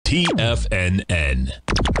TFNN,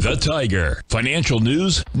 the Tiger Financial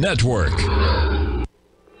News Network.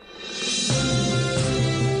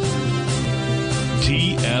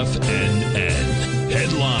 TFNN,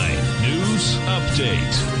 headline news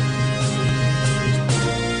update.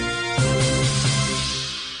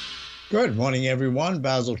 Good morning, everyone.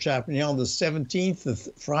 Basil, Chapman here on the 17th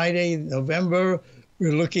of Friday, November.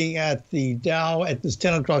 We're looking at the Dow at this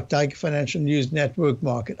 10 o'clock Tiger Financial News Network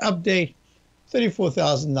market update,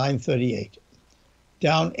 34,938.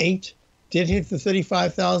 Down 8, did hit the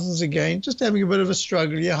 35,000s again, just having a bit of a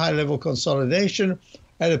struggle here, high-level consolidation.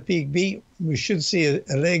 At a peak B, we should see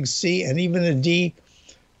a leg C and even a D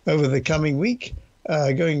over the coming week.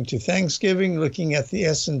 Going to Thanksgiving, looking at the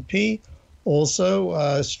S&P.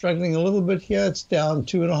 Also struggling a little bit here. It's down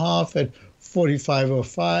 2.5 at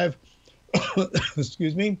 45.05.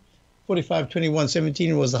 Excuse me.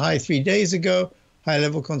 45.21.17 was the high 3 days ago. High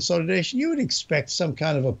level consolidation. You would expect some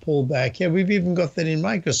kind of a pullback here. We've even got that in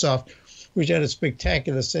Microsoft, which had a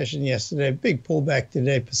spectacular session yesterday. Big pullback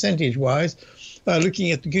today, percentage-wise.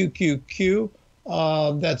 Looking at the QQQ,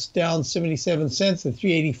 that's down 77 cents at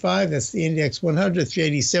 385. That's the index 100.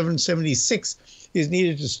 387.76 is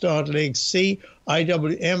needed to start leg C.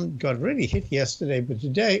 IWM got really hit yesterday, but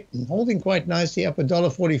today holding quite nicely up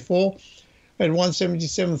 $1.44 at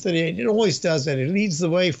 177.38. It always does that. It leads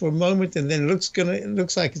the way for a moment and then it looks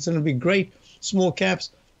like it's going to be great. Small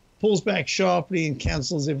caps, pulls back sharply and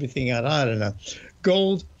cancels everything out. I don't know.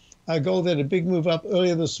 Gold had a big move up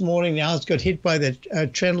earlier this morning. Now it's got hit by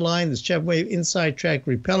that trend line, this Chapman wave inside track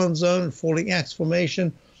repellent zone, falling axe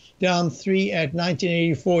formation. Down 3 at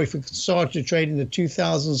 1984. If we could start to trade in the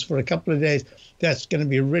 2000s for a couple of days, that's going to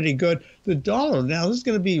be really good. The dollar, now this is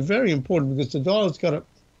going to be very important because the dollar's got a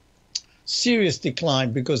serious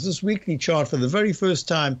decline because this weekly chart for the very first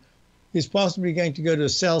time is possibly going to go to a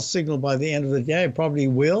sell signal by the end of the day. It probably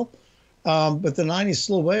will. But the 9 is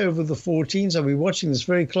still way over the 14s. I'll be watching this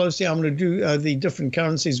very closely. I'm going to do the different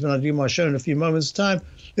currencies when I do my show in a few moments' time.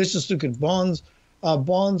 Let's just look at bonds.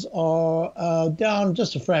 Bonds are down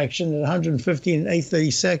just a fraction at 115 and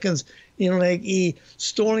 830 seconds. In leg E,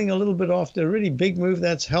 stalling a little bit after a really big move.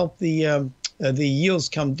 That's helped the yields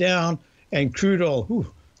come down. And crude oil,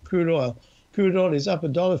 crude oil is up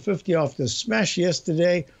 $1.50 after a smash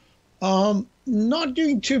yesterday. Not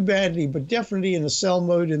doing too badly, but definitely in a sell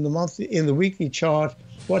mode in the weekly chart.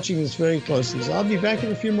 Watching this very closely. So I'll be back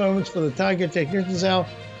in a few moments for the Tiger Technicians Hour.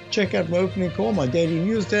 Check out my opening call, my daily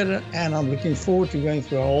newsletter, and I'm looking forward to going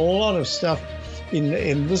through a lot of stuff.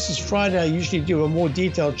 This is Friday. I usually do a more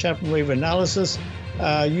detailed Chapman wave analysis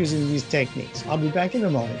using these techniques. I'll be back in a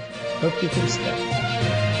moment. Hope you can stay.